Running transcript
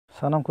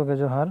सानाम को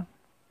जोहार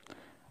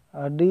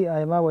अडी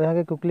आयमा बया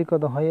के कुकली को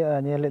दोहयेगा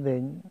नेलेदें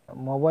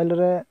मोबाइल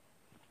रे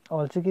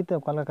olchiki ते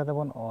ओका लेकाते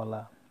बन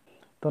ऑला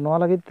तो नोआ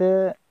लगित ते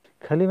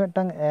खाली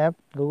मिदटांग ऐप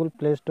गूगल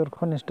प्ले स्टोर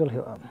खन इंस्टॉल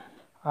हुआ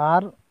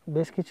आर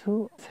बेस किछु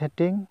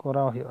सेटिंग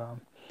कराव हुआ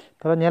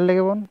तो नेल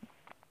लेगे बन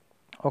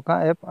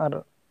ओका ऐप आर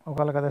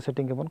ओका लेकाते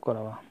सेटिंग के बन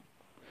करावा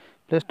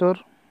प्ले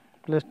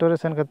स्टोर रे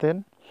सेन कते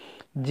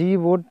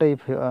जीबोर्ड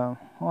टाइप हुआ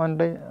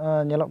ओंडे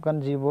नेलोक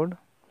कान जीबोर्ड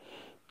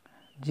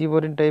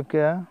इन टाइप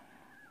के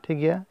ठीक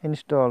गया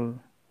इंस्टॉल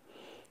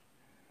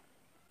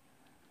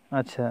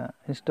अच्छा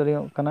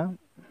इंस्टॉलिंग कना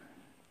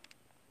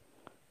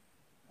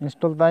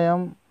इंस्टॉल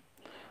तायम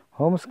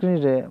होम स्क्रीन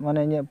रे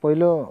माने इन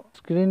पहिलो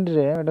स्क्रीन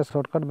रे एटा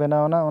शॉर्टकट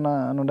बनावना ओना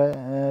नोडे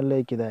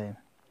लई किदाय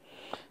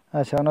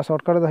अच्छा ओना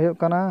शॉर्टकट दो हुयो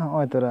कना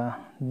ओय तोरा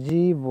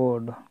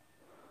जीबोर्ड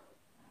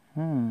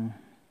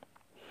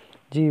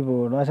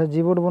अच्छा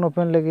जीबोर्ड बन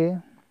ओपन लगे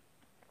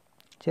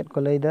चेक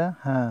को लईदा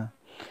हां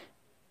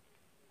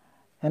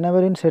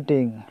enable in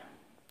setting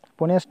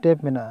Punia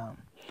step मेना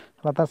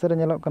लाता से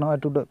नेलोक कना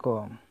टुडक को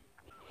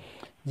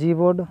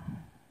जीबोर्ड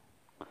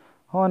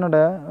हो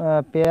नोडे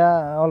पेया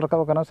ऑल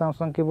रकाब कना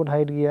सैमसंग कीबोर्ड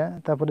हाइड गया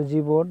तापर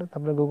जीबोर्ड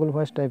तापर गूगल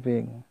वॉइस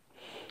टाइपिंग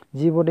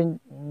जीबोर्ड इन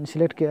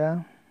सिलेक्ट किया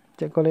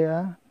चेक को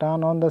लेया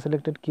turn on the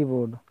selected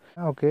keyboard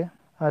okay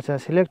अच्छा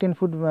सिलेक्ट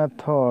इनपुट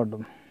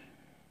मेथड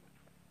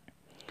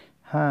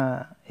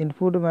हाँ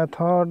इनपुट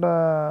मेथड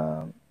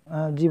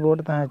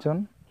जीबोर्ड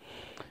ताहेचन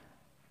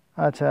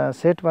अच्छा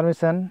सेट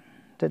परमिशन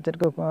चेक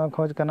को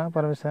खोज करना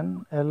permission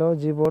yellow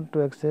Gboard to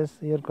access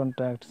your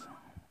contacts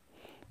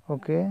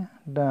okay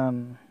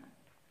done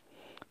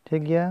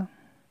ठीक गया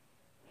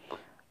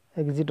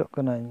एग्जिट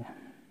करना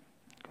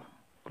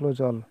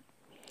क्लोज ऑल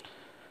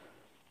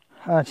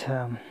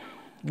अच्छा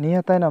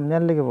निया तायनम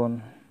नेल लेगे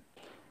बन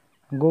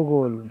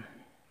Google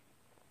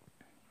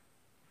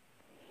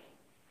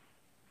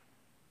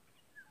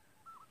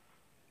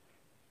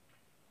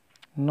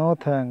no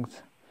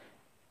thanks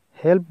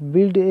help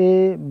build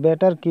a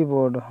better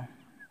keyboard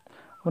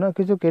उना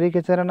किछु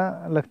कैरिकेचर ना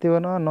लगती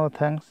बनो नो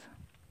थैंक्स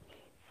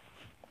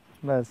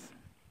बस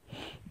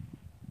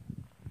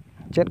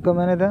चेक को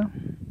मैंने दा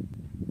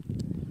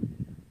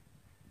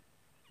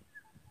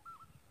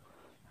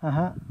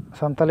हाँ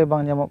संताली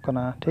बांग ᱧᱟᱢᱚᱜ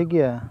कना ठीक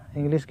गया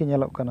इंग्लिश की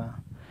ᱧᱮᱞᱚᱜ कना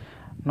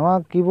नोआ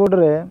कीबोर्ड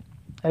रे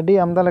अडी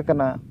आमदा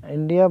लेकना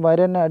इंडिया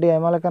बाहरे ना अडी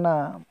आयमा लेकना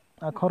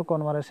अक्षर को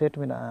मारे सेट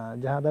मेना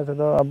जहां दा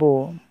तो अबो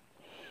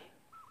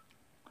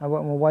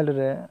मोबाइल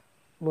रे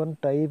बन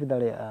टाइप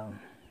दाड़िया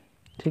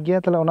ठीक गया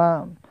तले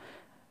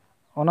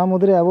ओना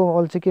मुद्रे अब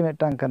olchiki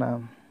मिदटांग कना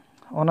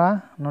ओना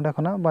नोडे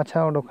खना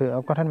बाछा उडोक हुआ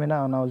ओकाठन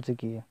मेना ओना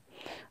olchiki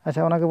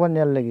अच्छा ओना के बन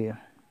नेल लेगे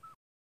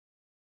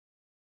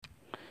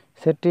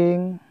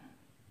सेटिंग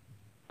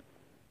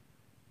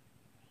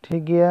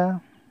ठीक गया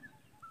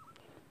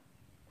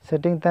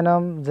setting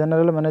tanam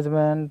general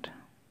management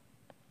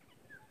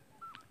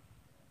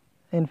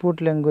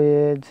input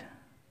language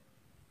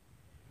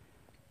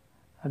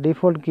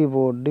default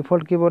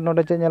keyboard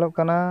नोडे चे नेलोक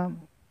कना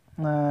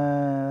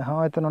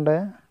हाँ तो नोडे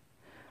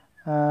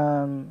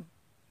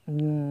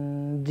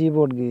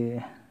जीबोर्ड गी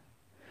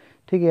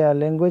ठीक है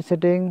लैंग्वेज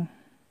सेटिंग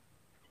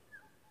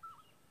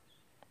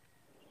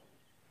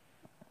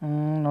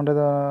नोडे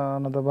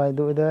दो बाय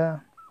दुइदा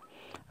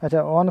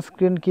अच्छा ऑन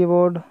स्क्रीन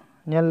कीबोर्ड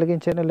नेल लगिन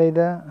चेक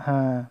लईदा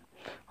हाँ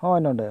हाँ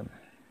नोडे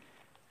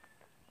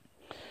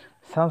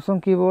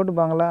सैमसंग कीबोर्ड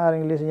बांग्ला और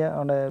इंग्लिश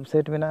ओंडे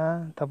सेट मेना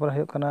तापर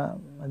हुयो कना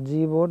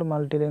जीबोर्ड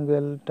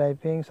मल्टीलिंगुअल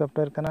टाइपिंग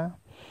सॉफ्टवेयर कना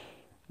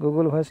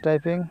Google voice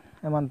typing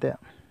एमानते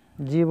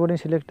Gboard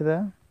select दा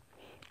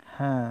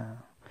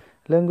हाँ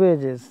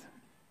लैंग्वेजेस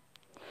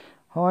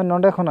हाँ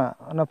नोडे खना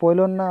ना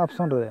पहिलो ना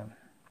ऑप्शन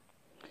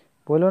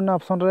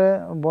रे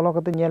बोलो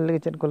कते नेल लगे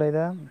चेक को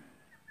लईदा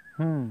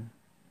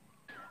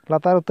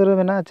लातार उतर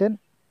मेना चेक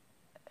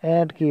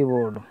ऐड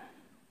कीबोर्ड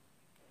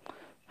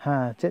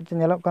हाँ चेक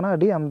नेलोक कना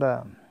अडी आमदा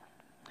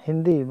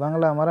हिंदी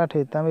बांग्ला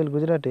मराठी तमिल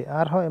गुजराती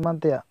आरहो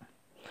एमानते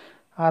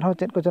आरहो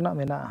चेक को चना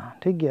मेना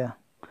ठीक गया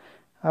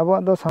अब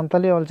दो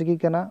संताली olchiki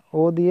कना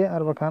ओ दिए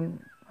और बखान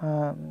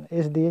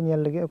एस दिए नेल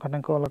लगे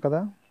ओखाटन को ऑल कदा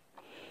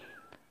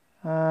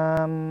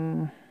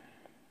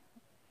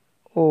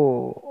ओ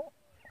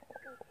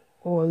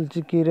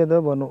olchiki रे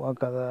दो बनु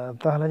अकदा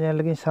ताहले नेल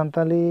लगे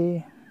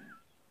संताली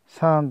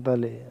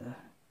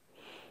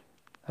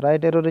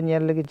राइट एरो रे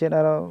नेल लगे चेक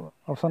आरो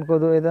ऑप्शन को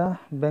दुएदा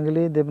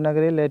बेंगली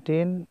देवनागरी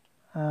लैटिन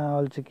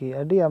olchiki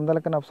अडी आमदा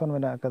लेकन ऑप्शन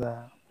मेना अकदा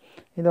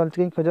इन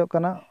olchiki खोजो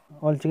कना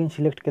olchiki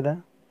सिलेक्ट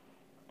केदा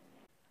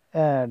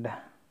ऐड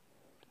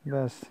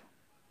बस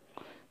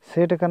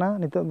सेट कना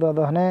नितो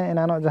दो हने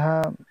एनानो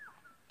जहां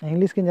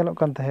इंग्लिश की नेलोक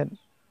कान तहे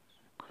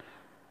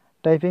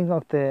टाइपिंग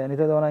वक्ते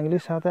नितो दो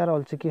इंग्लिश साथे और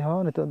olchiki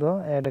हो नितो दो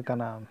ऐड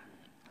कना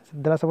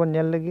दला सबन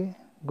नेल लगी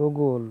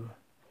गूगल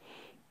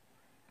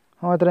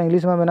हाँ तरा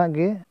इंग्लिश में मेना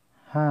गे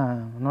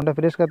हाँ नोडे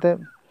प्रेस करते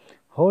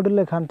होल्ड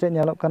लेखान चे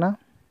नेलोक कना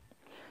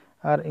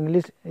और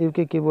इंग्लिश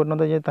यूके कीबोर्ड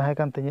नोडे जे ताहे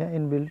कान तिया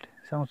इनबिल्ट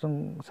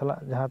सैमसंग सला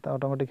जहां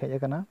ऑटोमेटिक हेज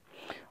कना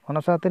ओना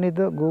साथे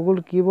नितो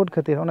गूगल कीबोर्ड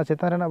खातिर ओना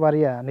चेतान रेना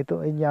बारिया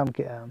नितो इन नाम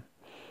केआ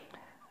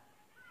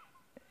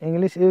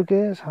English UK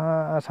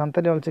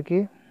Santali olchiki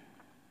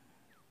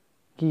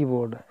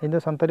keyboard इन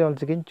सानताली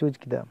olchiki चूज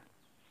किदा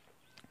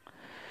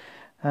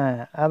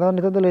हाँ आदो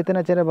नितो दो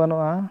लेतेना चेरे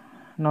बानुआ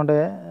नोडे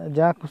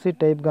जा खुशी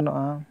टाइप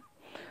गनोआ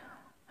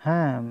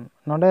हाँ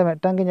नोडे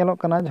मिदटांग गे नेलोग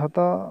कना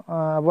झोतो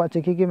आबुआ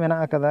चिकी गे मेना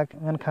आकादा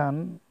मेनखान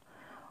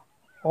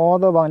ओ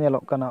दो बांग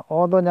नेलोग कना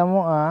ओ दो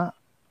ᱧᱟᱢᱚᱜᱼᱟ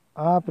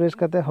आ प्रेस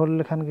करते होल्ड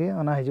लेखान गे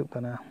ओना हिजुग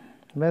कना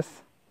बेस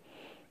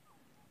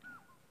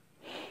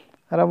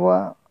और आबुआ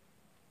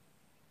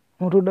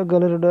मुटुडा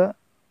गलरुडा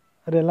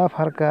रेला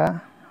फारका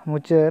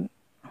मुचाद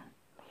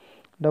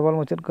डबल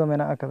मुचाद को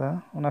मेना आकादा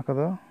ओना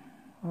कदो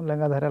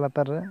लेंगा धारे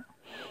लातार रे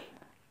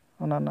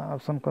ओना ना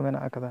ऑप्शन को मेना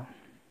आकादा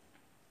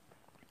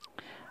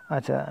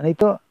अच्छा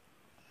नितो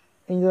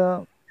इन दो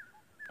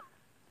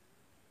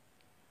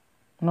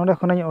नोडे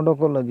खनाई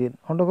ओडोको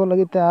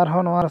लगिद ते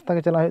आरहो नोआ रास्ता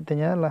के चला हुई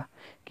तिया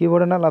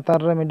कीबोर्ड ना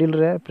लातार रे मिडिल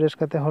रे प्रेस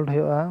करते होल्ड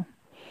हुआ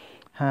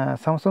हाँ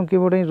सैमसंग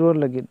कीबोर्ड इन रुआर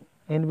लगिद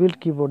इनबिल्ट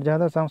कीबोर्ड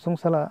जहां सैमसंग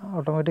साला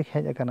ऑटोमेटिक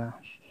हेज अकना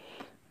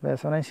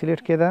बेस ओना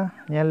सिलेक्ट केदा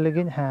नेल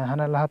लगिद हाँ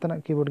हाना लाहातना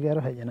कीबोर्ड गे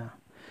आरो हेज ना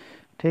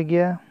ठीक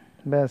गया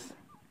बेस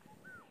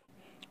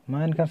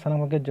मा एनखान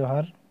सानाम के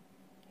जोहार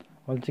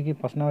olchiki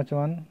पासनाव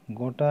चवान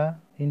गोटा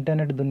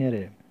इंटरनेट दुनिया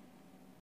रे